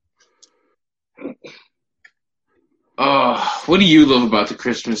 Oh, what do you love about the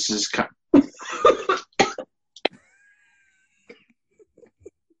Christmases?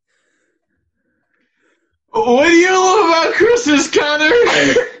 What do you love about Christmas, Connor?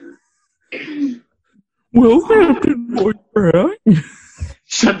 Well, happy boy, right?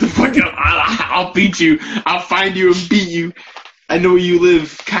 Shut the fuck up. I'll beat you. I'll find you and beat you. I know where you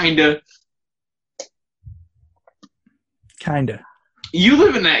live, kinda. Kinda. You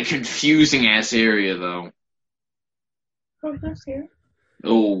live in that confusing ass area, though. Oh, that's here.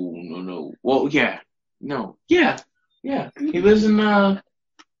 Oh, no. Well, yeah. No. Yeah. He lives in, kind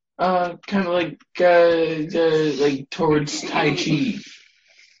of like towards Tai Chi.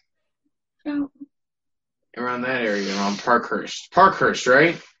 Oh. Around that area, around Parkhurst. Parkhurst,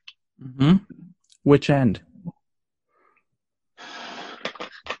 right? Mm-hmm. Which end?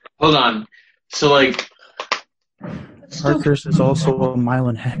 Hold on. So, like... Parkhurst is also a mile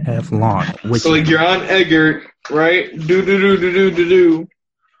and a half long. Which So, like, you're on Eggert, right? Do.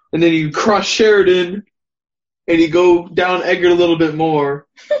 And then you cross Sheridan, and you go down Eggert a little bit more.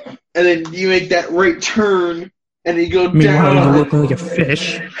 And then you make that right turn, and then you go meanwhile, down. you look like a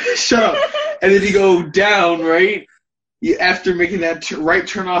fish. Shut up. And then you go down, right? After making that right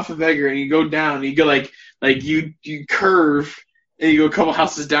turn off of Eggert, and you go down, and you go like you curve, and you go a couple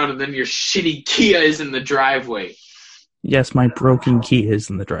houses down, and then your shitty Kia is in the driveway. Yes, my broken key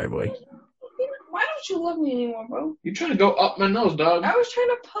is in the driveway. Why don't you love me anymore, bro? You're trying to go up my nose, dog. I was trying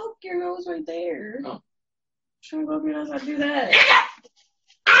to poke your nose right there. Oh. Trying to go up your nose, I do that.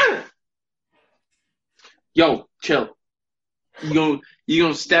 Yo, chill. You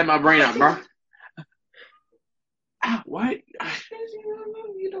gonna stab my brain out, bro? What?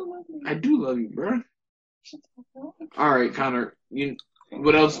 You don't love me. I do love you, bro. Shut the fuck up. All right, Connor.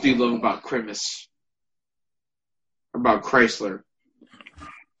 What else do you love about Christmas? About Chrysler?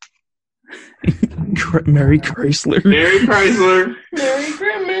 Mary Chrysler. Mary Chrysler. Merry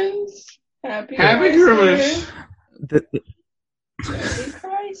Christmas. Happy Christmas. The, Merry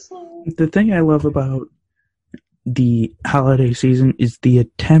Chrysler. the thing I love about the holiday season is the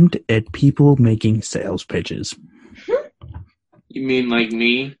attempt at people making sales pitches. You mean like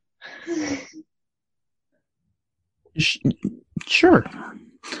me? Sure.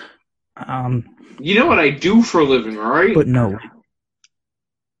 You know what I do for a living, right? But no.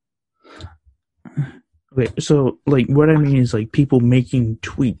 Okay, so, like, what I mean is, like, people making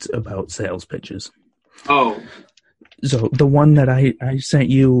tweets about sales pitches. Oh. So, the one that I sent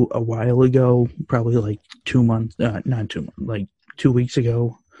you a while ago, probably, like, 2 months, not 2 months, like, 2 weeks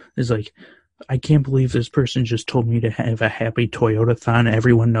ago, is like, I can't believe this person just told me to have a happy Toyota-thon.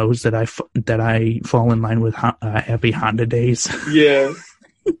 Everyone knows that I fall in line with happy Honda days. Yeah.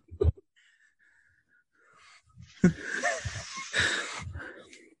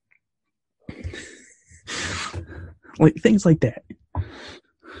 Like, things like that.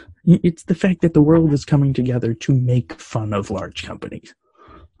 It's the fact that the world is coming together to make fun of large companies.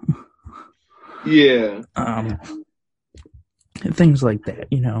 Yeah. Things like that,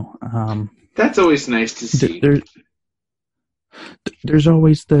 you know. That's always nice to see. There's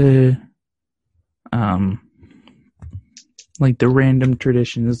always the like the random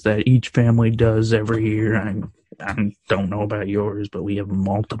traditions that each family does every year. I don't know about yours, but we have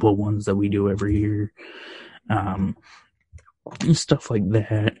multiple ones that we do every year. Stuff like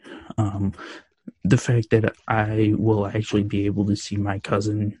that. The fact that I will actually be able to see my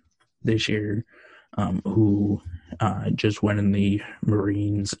cousin this year, who just went in the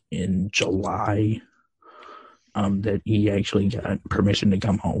Marines in July, that he actually got permission to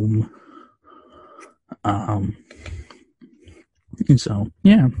come home. And so,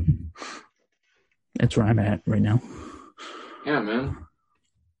 yeah, that's where I'm at right now. Yeah, man.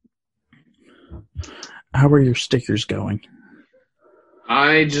 How are your stickers going?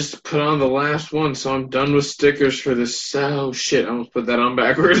 I just put on the last one, so I'm done with stickers for this. Oh, shit. I almost put that on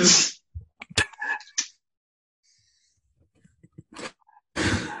backwards.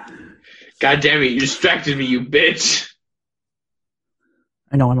 God damn it. You distracted me, you bitch.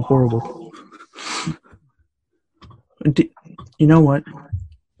 I know, I'm horrible. You know what?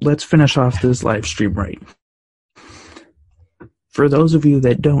 Let's finish off this live stream right. For those of you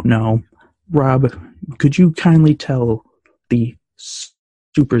that don't know, Rob, could you kindly tell the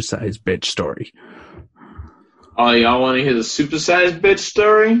supersized bitch story? Oh, y'all want to hear the supersized bitch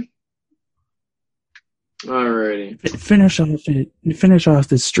story? Alrighty. Finish off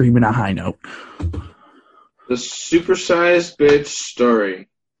this stream in a high note. The supersized bitch story.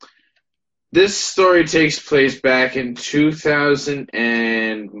 This story takes place back in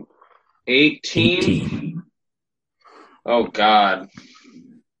 2018. 18. Oh, God.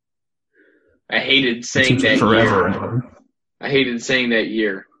 I hated saying that forever. year. I hated saying that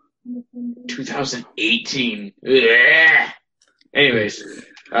year. 2018. Ugh. Theaters.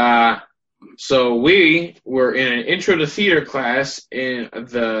 So we were in an intro to theater class in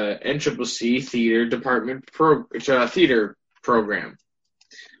the NCCC theater department theater program.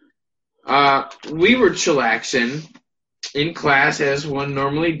 We were chillaxing in class as one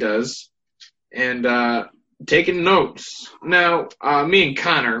normally does, and taking notes. Now, me and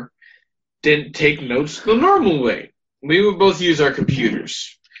Connor didn't take notes the normal way. We would both use our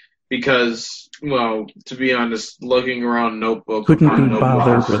computers because, well, to be honest, looking around notebook Couldn't be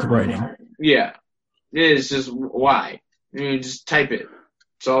bothered with writing. Yeah, it's just why. You just type it.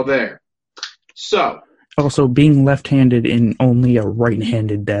 It's all there. So. Also, being left-handed in only a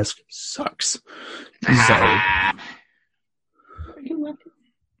right-handed desk sucks. So.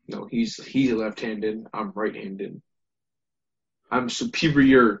 No, he's left-handed. I'm right-handed. I'm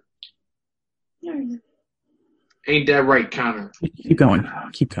superior. Ain't that right, Connor? Keep going.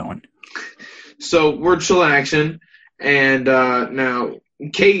 So we're chillaxing, and now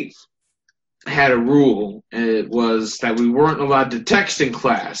Kate had a rule, and it was that we weren't allowed to text in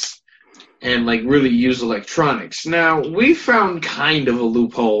class and like really use electronics. Now we found kind of a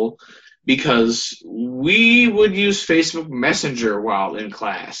loophole because we would use Facebook Messenger while in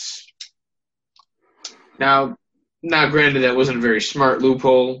class. Now granted, that wasn't a very smart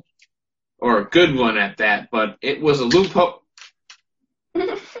loophole, or a good one at that, but it was a loophole.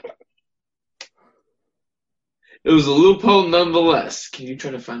 It was a loophole nonetheless. Can you try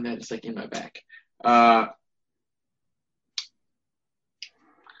to find that? It's like in my back.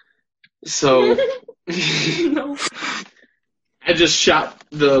 So No. I just shot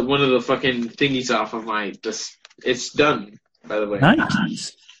one of the fucking thingies off of my. It's done, by the way.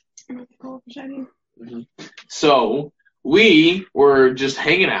 Nice. Go, shiny. So we were just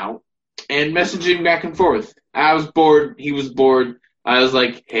hanging out and messaging back and forth. I was bored. He was bored. I was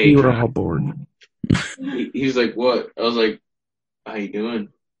like, "Hey." We were all bored. He was like, "What?" I was like, "How you doing?"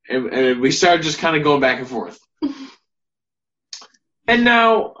 And we started just kind of going back and forth. And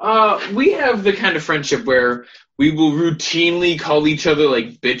now we have the kind of friendship where we will routinely call each other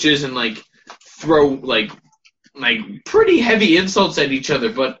like bitches and like throw like pretty heavy insults at each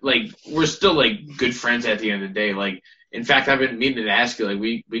other, but like we're still like good friends at the end of the day. Like, in fact, I've been meaning to ask you, like,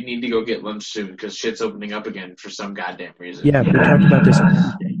 we need to go get lunch soon because shit's opening up again for some goddamn reason. Yeah, we talked about this on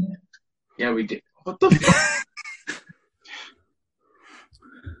Monday. Yeah, we did. What the fuck?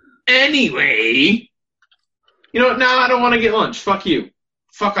 Anyway, you know what? Now I don't want to get lunch. Fuck you.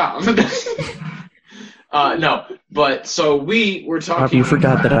 Fuck off. No, but so we were talking. Rob, you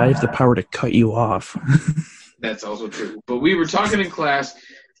forgot that I have the power to cut you off. That's also true. But we were talking in class,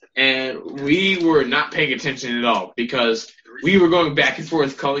 and we were not paying attention at all because we were going back and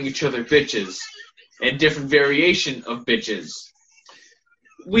forth calling each other bitches and different variation of bitches.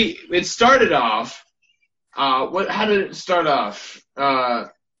 It started off. How did it start off? I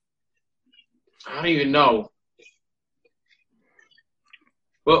don't even know.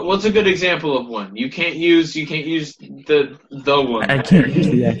 Well, what's a good example of one? You can't use the one. I can't use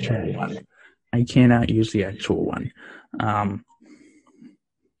the actual one. I cannot use the actual one.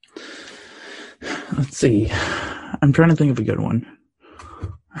 Let's see. I'm trying to think of a good one.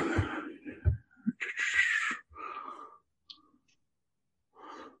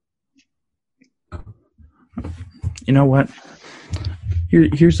 You know what?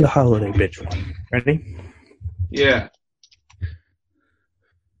 Here's the holiday bitch one. Ready? Yeah.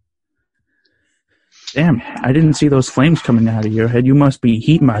 Damn, I didn't see those flames coming out of your head. You must be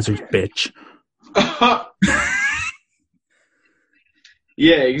Heat Miser's bitch.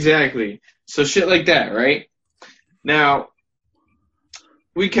 Yeah, exactly. So shit like that, right? Now,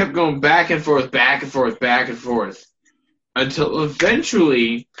 we kept going back and forth, until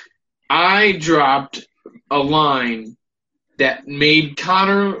eventually I dropped a line that made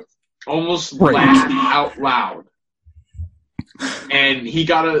Connor almost laugh out loud. And he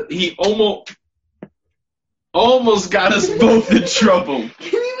almost got us both in trouble.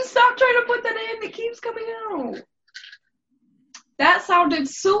 Can you stop trying to put that in? It keeps coming out. That sounded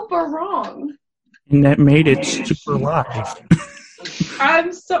super wrong. And that made it super live.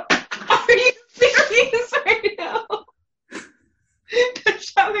 I'm so... Are you serious right now? I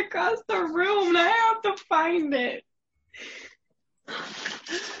shot across the room and I have to find it.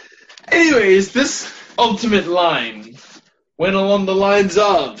 Anyways, this ultimate line went along the lines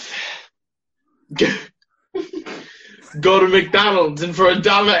of... Go to McDonald's and for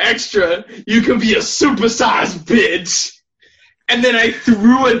 $1 extra, you can be a supersized bitch. And then I threw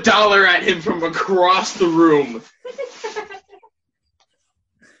 $1 at him from across the room.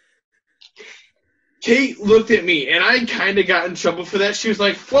 Kate looked at me, and I kind of got in trouble for that. She was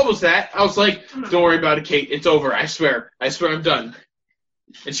like, "What was that?" I was like, "Don't worry about it, Kate. It's over. I swear I'm done."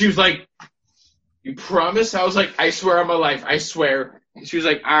 And she was like, "You promise?" I was like, "I swear on my life. I swear." And she was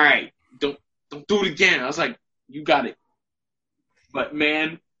like, "All right, don't do it again." I was like, "You got it." But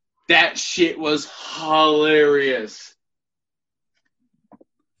man, that shit was hilarious.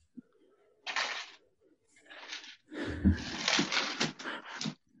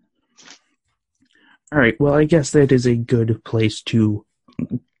 All right, well, I guess that is a good place to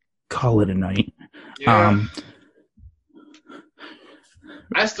call it a night. Yeah.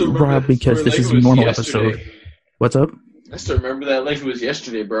 I still remember Rob, because this is a normal episode. What's up? I still remember that like it was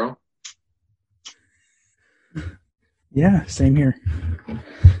yesterday, bro. Yeah, same here.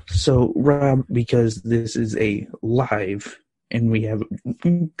 So, Rob, because this is a live, and we have a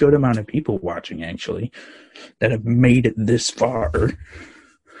good amount of people watching, actually, that have made it this far,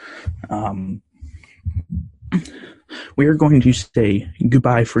 we are going to say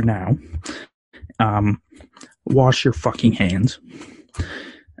goodbye for now. Wash your fucking hands.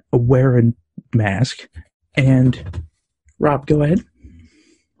 Wear a mask. And, Rob, go ahead.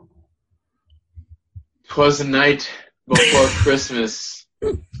 'Twas the night before Christmas,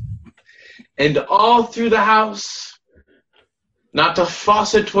 and all through the house, not a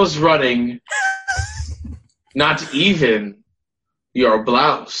faucet was running, not even your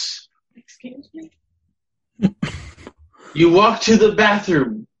blouse. Excuse me? You walk to the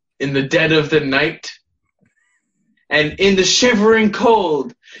bathroom in the dead of the night, and in the shivering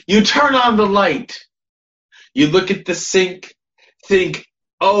cold, you turn on the light. You look at the sink, think,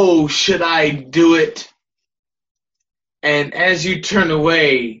 oh, should I do it? And as you turn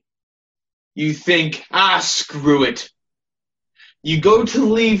away, you think, screw it. You go to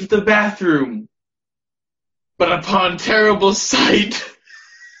leave the bathroom, but upon terrible sight,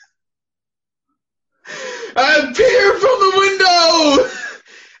 I appear from the window,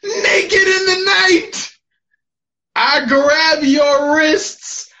 naked in the night. I grab your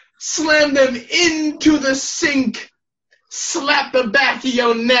wrists, slam them into the sink, slap the back of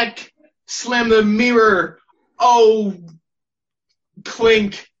your neck, slam the mirror,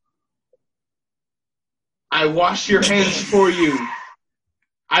 clink. I wash your hands for you.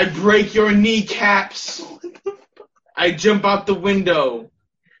 I break your kneecaps. I jump out the window,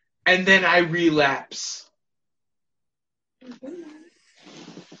 and then I relapse.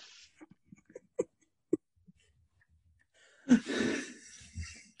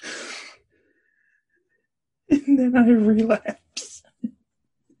 And then I relapse.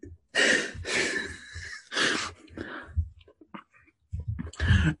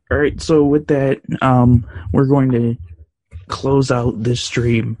 All right, so with that, we're going to close out this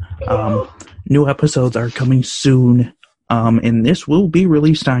stream. New episodes are coming soon, and this will be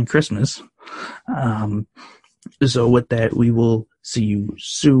released on Christmas. So with that, we will see you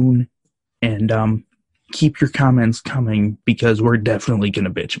soon, and keep your comments coming because we're definitely going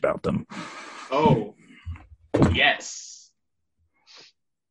to bitch about them. Oh, yes.